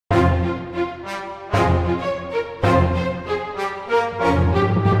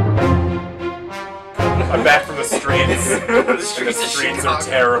The streets are Chicago.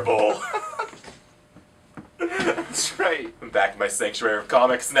 terrible. That's right. I'm back in my sanctuary of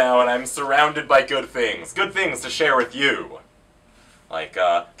comics now, and I'm surrounded by good things. Good things to share with you. Like,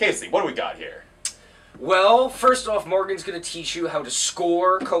 Casey, what do we got here? Well, first off, Morgan's going to teach you how to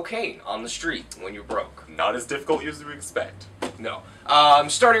score cocaine on the street when you're broke. Not as difficult as you would expect. No.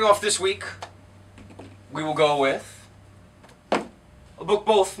 Starting off this week, we will go with a book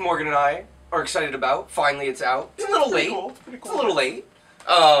both Morgan and I are excited about. Finally, it's out. It's a little late. Cool. It's a little late.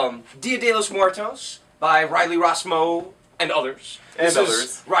 Dia de los Muertos by Riley Rossmo and others. This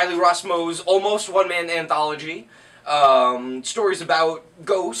is Riley Rossmo's almost one-man anthology. Stories about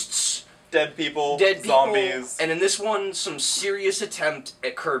ghosts, dead people, zombies, and in this one, some serious attempt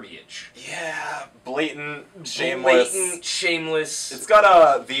at curbiage. Yeah, blatant, shameless. It's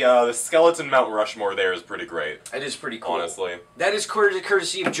got the skeleton Mount Rushmore there is pretty great. It is pretty cool. Honestly. That is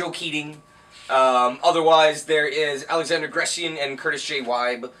courtesy of Joe Keating. Otherwise, there is Alexander Gressian and Curtis J.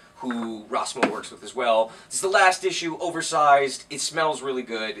 Wybe, who Rossmo works with as well. This is the last issue, oversized. It smells really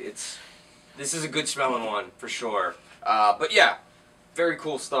good. This is a good smelling one, for sure. But yeah, very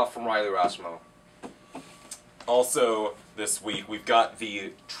cool stuff from Riley Rossmo. Also, this week, we've got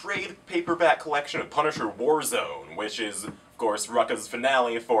the trade paperback collection of Punisher Warzone, which is, of course, Rucka's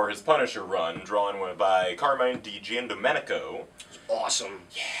finale for his Punisher run, drawn by Carmine Di Giandomenico. Awesome.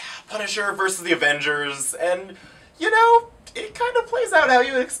 Yeah, Punisher versus the Avengers, and, you know, it kind of plays out how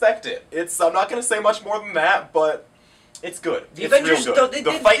you would expect it. I'm not going to say much more than that, but it's good. It's real good.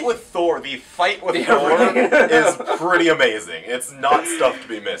 The fight with Thor is pretty amazing. It's not stuff to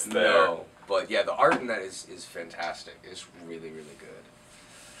be missed there. No, but yeah, the art in that is fantastic. It's really, really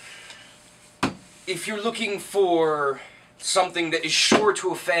good. If you're looking for something that is sure to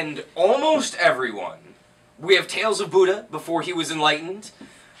offend almost everyone, we have Tales of Buddha before he was enlightened.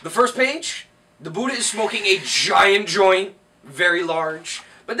 The first page, the Buddha is smoking a giant joint, very large.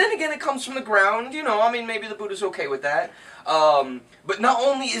 But then again, it comes from the ground, you know, I mean, maybe the Buddha's okay with that. But not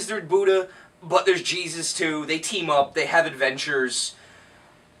only is there Buddha, but there's Jesus too. They team up, they have adventures.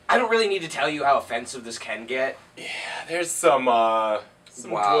 I don't really need to tell you how offensive this can get. Yeah, there's some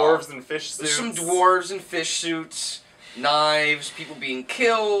dwarves and fish suits. There's some dwarves and fish suits, knives, people being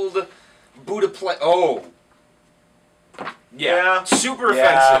killed, Buddha play. Oh. Yeah. Super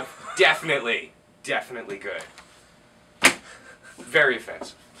offensive. Definitely. Definitely good. Very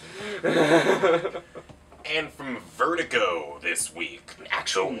offensive. And from Vertigo this week.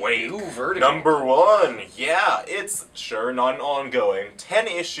 Actual new Vertigo. #1. Yeah, it's sure not an ongoing. 10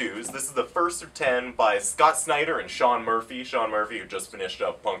 issues. This is the first of 10 by Scott Snyder and Sean Murphy. Sean Murphy, who just finished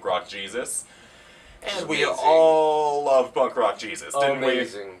up Punk Rock Jesus. And we all love Punk Rock Jesus, didn't we?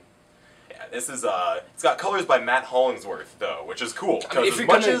 Amazing. Yeah, this is it's got colors by Matt Hollingsworth though, which is cool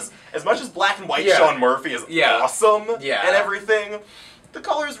because as much as black and white Sean Murphy is awesome and everything, the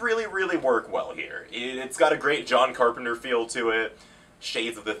colors really, really work well here. It's got a great John Carpenter feel to it.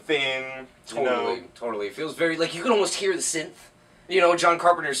 Shades of the Thing. Totally, totally. It feels very like you can almost hear the synth. You know, John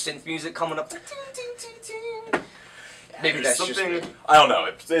Carpenter's synth music coming up. Maybe that's something. Just me. I don't know.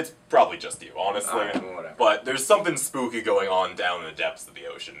 It's probably just you, honestly. Whatever. But there's something spooky going on down in the depths of the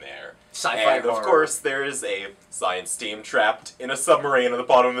ocean there. Sci-fi and of course, there's a science team trapped in a submarine at the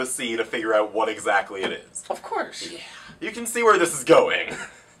bottom of the sea to figure out what exactly it is. Of course. Yeah. You can see where this is going.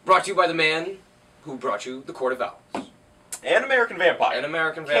 Brought to you by the man who brought you the Court of Owls. And American Vampire. And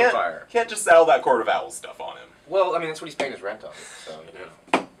American Vampire. Can't just saddle that Court of Owls stuff on him. Well, I mean, that's what he's paying his rent on. So, you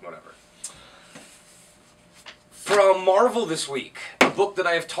know, whatever. From Marvel this week, a book that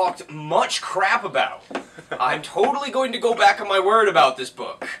I have talked much crap about. I'm totally going to go back on my word about this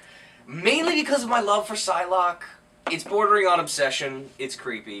book. Mainly because of my love for Psylocke. It's bordering on obsession. It's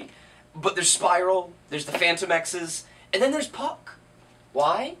creepy. But there's Spiral, there's the Phantom X's, and then there's Puck.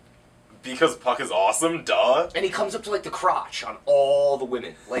 Why? Because Puck is awesome, duh. And he comes up to, like, the crotch on all the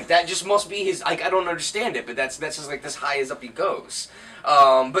women. Like, that just must be his... Like, I don't understand it, but that's just, like, as high as up he goes.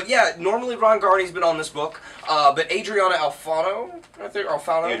 But, yeah, normally Ron Garney's been on this book, but Adriana Alfano, I think,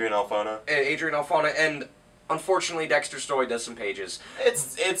 Adrian Alfano, and, unfortunately, Dexter Story does some pages.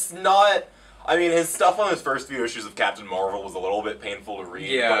 It's not... I mean, his stuff on his first few issues of Captain Marvel was a little bit painful to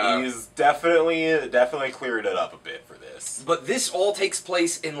read, but he's definitely cleared it up a bit for this. But this all takes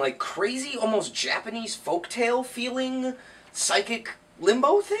place in, like, crazy, almost Japanese folktale feeling psychic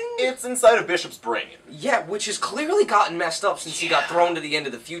limbo thing? It's inside of Bishop's brain. Yeah, which has clearly gotten messed up since he got thrown to the end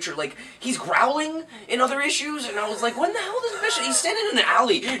of the future. Like, he's growling in other issues, and I was like, when the hell does Bishop... He's standing in an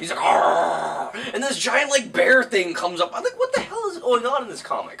alley, he's like, argh, and this giant, like, bear thing comes up. I'm like, what the hell is going on in this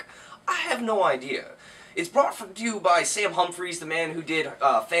comic? I have no idea. It's brought to you by Sam Humphries, the man who did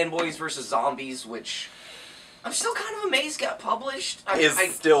Fanboys vs. Zombies, which I'm still kind of amazed got published.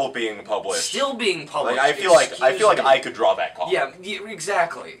 Still being published. Still being published. Like, I feel like I could draw that comic. Yeah,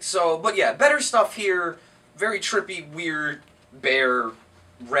 exactly. So, but yeah, better stuff here. Very trippy, weird, bear,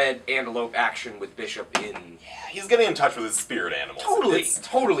 red antelope action with Bishop in. Yeah, he's getting in touch with his spirit animals.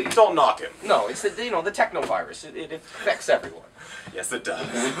 Totally. Don't knock him. No, it's the Techno Virus. It affects everyone. Yes, it does.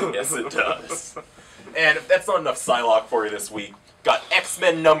 Yes, it does. And if that's not enough Psylocke for you this week, got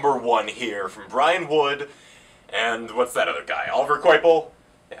X-Men #1 here from Brian Wood. And what's that other guy? Oliver Coipel?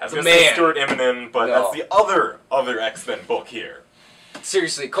 Yeah, I was going to say Stuart Immonen, but that's the other X-Men book here.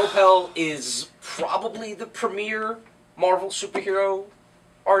 Seriously, Coipel is probably the premier Marvel superhero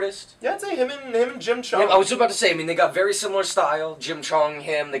artist. Yeah, I'd say him and Jim Chung. Yeah, I was about to say, I mean, they got very similar style. Jim Chung,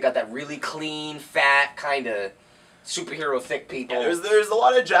 him, they got that really clean, fat, kind of superhero thick people. Yeah, there's a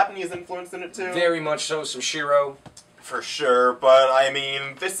lot of Japanese influence in it, too. Very much so, some Shiro. For sure, but I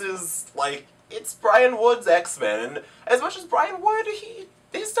mean, this is, like, it's Brian Wood's X-Men, and as much as Brian Wood,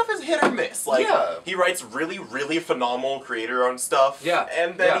 his stuff is hit or miss. Like, he writes really, really phenomenal creator-owned stuff,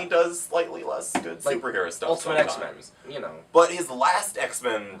 and then he does slightly less good superhero stuff Ultimate sometimes. X-Men, But his last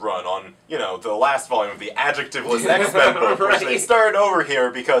X-Men run on, the last volume of the adjectiveless X-Men book, which they started over here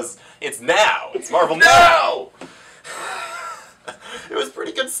because it's now. It's Marvel now! It was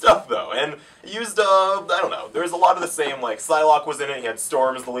pretty good stuff, though, and used, I don't know, there's a lot of the same, like, Psylocke was in it, he had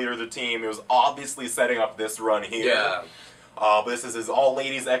Storm as the leader of the team, it was obviously setting up this run here. Yeah. But this is his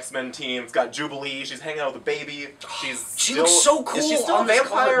all-ladies X-Men team, it's got Jubilee, she's hanging out with the baby, she looks so cool. Is she still a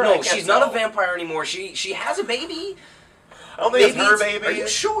vampire? No, she's not a vampire anymore, she has a baby. I don't think it's her baby. Are you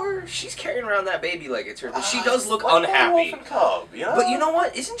sure? She's carrying around that baby like it's her, but she does look unhappy. Wolf and Cub, But you know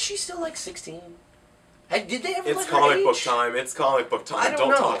what, isn't she still like 16? Did they ever It's comic book time. It's comic book time.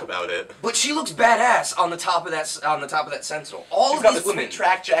 Don't talk about it. But she looks badass on the top of that Sentinel. She's got the sweet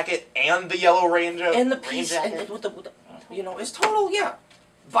track jacket and the yellow Ranger and the piece and with the it's total. Yeah,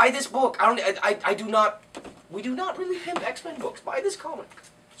 buy this book. I do not. We do not really pimp X-Men books. Buy this comic.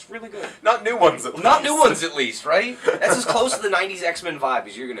 It's really good. Not new ones at least. Not new ones at least, right? That's as close to the '90s X-Men vibe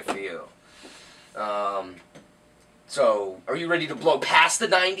as you're gonna feel. So, are you ready to blow past the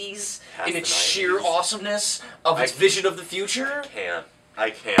 90s in its sheer awesomeness of its vision of the future? I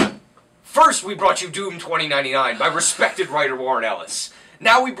can't. First, we brought you Doom 2099 by respected writer Warren Ellis.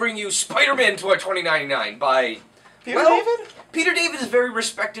 Now we bring you Spider-Man 2099 by... Peter David? Peter David is a very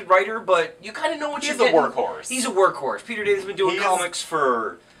respected writer, but you kind of know what you're getting. He's a workhorse. He's a workhorse. Peter David's been doing comics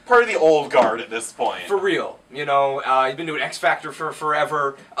for... part of the old guard at this point. For real. He's been doing X Factor for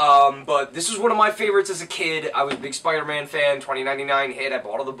forever. But this was one of my favorites as a kid. I was a big Spider-Man fan. 2099 hit. I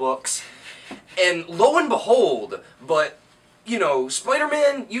bought all the books. And lo and behold,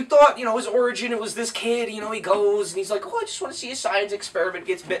 Spider-Man, you thought, his origin, it was this kid, he goes and he's like, oh, I just want to see a science experiment,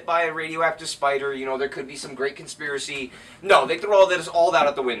 gets bit by a radioactive spider, there could be some great conspiracy. No, they throw all that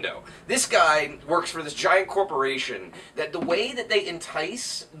out the window. This guy works for this giant corporation that the way that they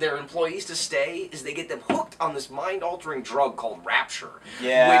entice their employees to stay is they get them hooked on this mind-altering drug called Rapture.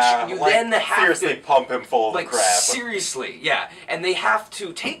 Yeah, which you then have seriously to, pump him full of crap. Seriously, yeah. And they have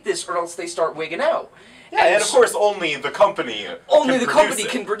to take this or else they start wigging out. Yeah, and of course only the company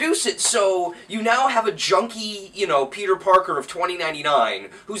can produce it, so you now have a junkie, Peter Parker of 2099,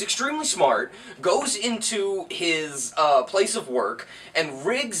 who's extremely smart, goes into his place of work, and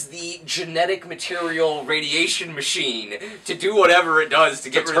rigs the genetic material radiation machine to do whatever it does to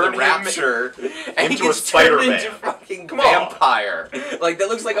get rid of the Rapture, and he gets turned into fucking vampire. Like, that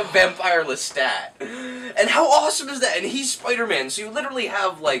looks like a vampire Lestat. And how awesome is that? And he's Spider-Man, so you literally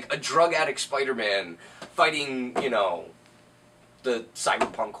have, like, a drug-addict Spider-Man fighting, the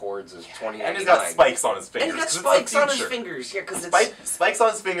cyberpunk hordes of 2099. And he's got spikes on his fingers. And he's got spikes on his fingers, yeah, because it's... Spikes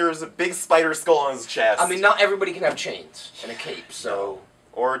on his fingers, a big spider skull on his chest. I mean, not everybody can have chains and a cape, so...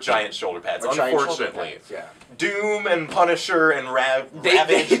 Or giant shoulder pads, unfortunately. Yeah. Doom and Punisher and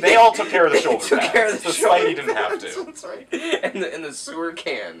Ravage, they all took care of the shoulder pads. So Spidey didn't have to. That's right. And the sewer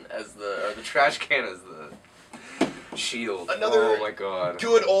can, or the trash can as the... shield. Another oh my god.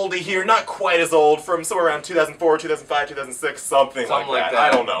 Good oldie here, not quite as old, from somewhere around 2004, 2005, 2006, something like that.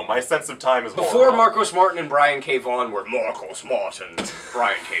 I don't know. My sense of time is before horrible. Marcos Martin and Brian K. Vaughan were Marcos Martin,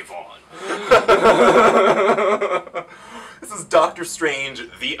 Brian K. Vaughan. This is Doctor Strange: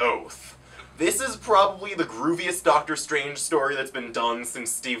 The Oath. This is probably the grooviest Doctor Strange story that's been done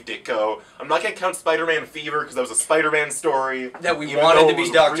since Steve Ditko. I'm not going to count Spider-Man Fever because that was a Spider-Man story. That we wanted to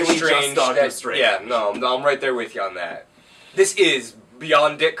be Doctor really Strange. Doctor Strange. Yeah, no, I'm right there with you on that. This is,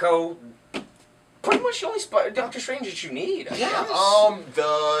 beyond Ditko, pretty much the only Doctor Strange that you need, I guess.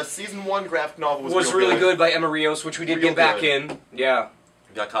 The Season 1 graphic novel was really good by Emma Rios, which we did get back in. Yeah.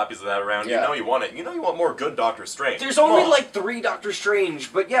 You got copies of that around. Yeah. You know you want it. You know you want more good Doctor Strange. There's only like 3 Doctor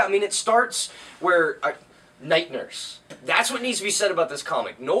Strange, but yeah, I mean, it starts where... Night Nurse. That's what needs to be said about this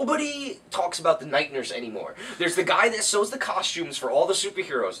comic. Nobody talks about the Night Nurse anymore. There's the guy that sews the costumes for all the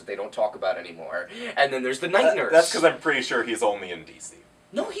superheroes that they don't talk about anymore. And then there's the Night Nurse. That's because I'm pretty sure he's only in DC.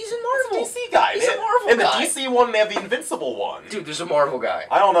 No, he's in Marvel. He's a DC guy. He's a Marvel guy. In the DC one, they have the Invincible one. Dude, there's a Marvel guy.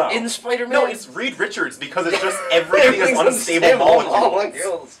 I don't know. In Spider-Man. No, it's Reed Richards because it's just everything is unstable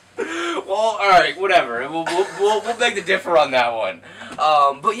molecules. Well, alright, whatever. We'll beg to differ on that one.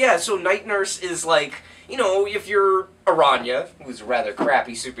 But yeah, so Night Nurse is like... You know, if you're Aranya, who's a rather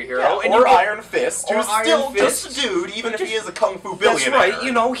crappy superhero, yeah, and or Iron Fist, who's still Fist, just a dude, even if he is a kung fu billionaire. That's right.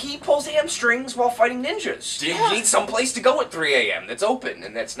 You know, he pulls hamstrings while fighting ninjas. Yeah. You need some place to go at 3 a.m. that's open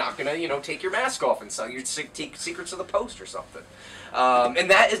and that's not gonna, you know, take your mask off and sell your secrets of the post or something. And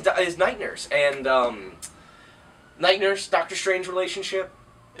that is Night Nurse and Night Nurse Doctor Strange relationship.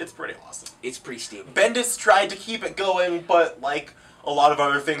 It's pretty awesome. It's pretty steamy. Bendis tried to keep it going, but like. A lot of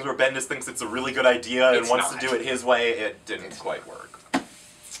other things where Bendis thinks it's a really good idea and wants to do it his way, it didn't quite work.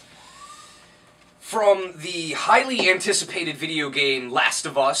 From the highly anticipated video game Last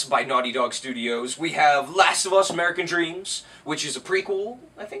of Us by Naughty Dog Studios, we have Last of Us American Dreams, which is a prequel,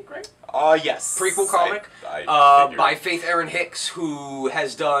 I think, right? Yes. Prequel comic by Faith Erin Hicks, who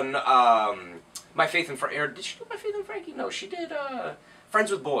has done My Faith in Frankie. Did she do My Faith in Frankie? No, she did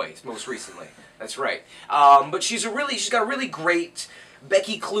Friends with Boys most recently. That's right. But she's got a really great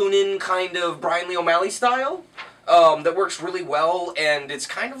Becky Cloonan kind of Brian Lee O'Malley style that works really well, and it's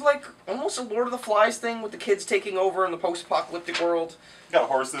kind of like almost a Lord of the Flies thing with the kids taking over in the post-apocalyptic world. You got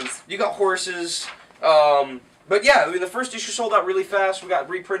horses. You got horses. But yeah, I mean, the first issue sold out really fast. We got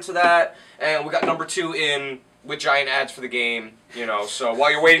reprints of that, and we got number 2 in with giant ads for the game. You know, so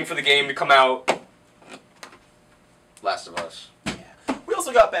while you're waiting for the game to come out, Last of Us. We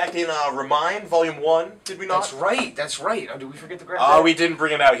also got back in Remind, Volume 1, did we not? That's right, that's right. Oh, did we forget to grab that? We didn't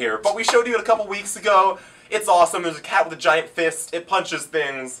bring it out here, but we showed you it a couple weeks ago. It's awesome. There's a cat with a giant fist. It punches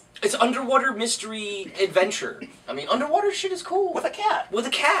things. It's underwater mystery adventure. I mean, underwater shit is cool. With a cat. With a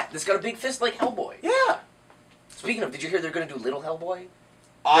cat that's got a big fist like Hellboy. Yeah. Speaking of, did you hear they're going to do Little Hellboy?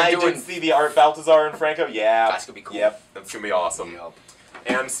 I did see the art, Balthazar and Franco. Yeah. That's going to be cool. Yep, that's going to be awesome. Yep.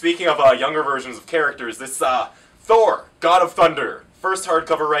 And speaking of younger versions of characters, this Thor, God of Thunder. First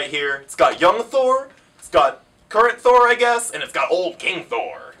hardcover right here. It's got young Thor, it's got current Thor, I guess, and it's got old King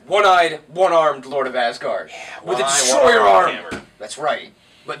Thor. One-eyed, one-armed Lord of Asgard. Yeah, with a destroyer arm. That's right.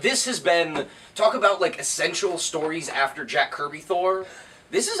 But this has been, talk about like essential stories after Jack Kirby Thor.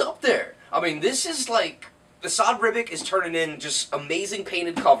 This is up there. I mean, this is like, Asad Ribic is turning in just amazing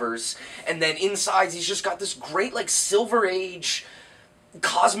painted covers, and then inside he's just got this great like Silver Age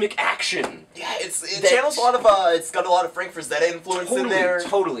cosmic action. Yeah, it channels a lot of, it's got a lot of Frank Frazetta influence in there.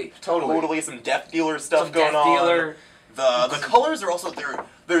 Totally. Some Death Dealer stuff going on. The colors are also,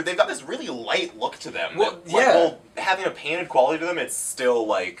 they've got this really light look to them. Well, that, like, while having a painted quality to them, it's still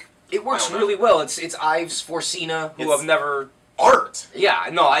like... It works really well. It's Ives Forcina, who I've never... Art! Yeah,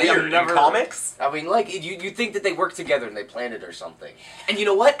 no, I've never... In comics? I mean, like, you think that they work together and they planned it or something. And you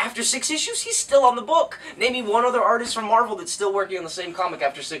know what? After 6 issues, he's still on the book. Name me one other artist from Marvel that's still working on the same comic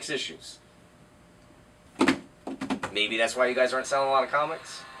after 6 issues. Maybe that's why you guys aren't selling a lot of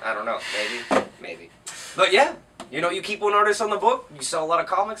comics? I don't know. Maybe. But yeah, you know, you keep one artist on the book, you sell a lot of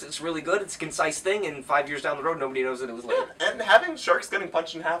comics, it's really good, it's a concise thing, and 5 years down the road, nobody knows that it was later. Yeah, and having sharks getting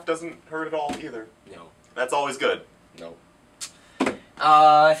punched in half doesn't hurt at all either. No. That's always good. No.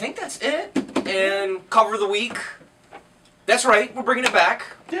 I think that's it. And cover of the week. That's right, we're bringing it back.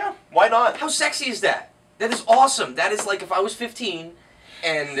 Yeah, why not? How sexy is that? That is awesome. That is like if I was 15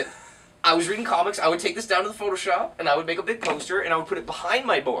 and I was reading comics, I would take this down to the Photoshop and I would make a big poster and I would put it behind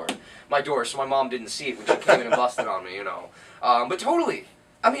my door so my mom didn't see it when she came in and busted on me, you know. But totally.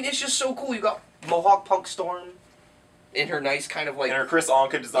 I mean, it's just so cool. You got Mohawk Punk Storm in her nice kind of like... In her Chris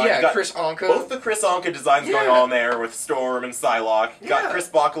Anka design. Yeah, Chris Anka. Both the Chris Anka designs going on there with Storm and Psylocke. You got Chris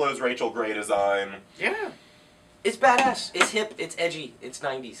Bachalo's Rachel Gray design. Yeah. It's badass. It's hip. It's edgy. It's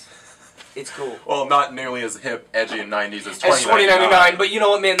 90s. It's cool. Well, not nearly as hip, edgy, and 90s as 2099. But you know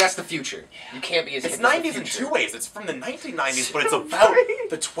what, man? That's the future. You can't be as hip. It's 90s in 2 ways. It's from the 1990s, but it's about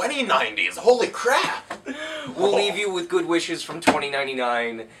the 2090s. Holy crap! We'll leave you with good wishes from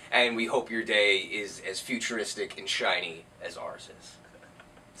 2099, and we hope your day is as futuristic and shiny as ours is.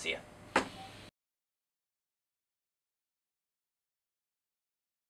 See ya.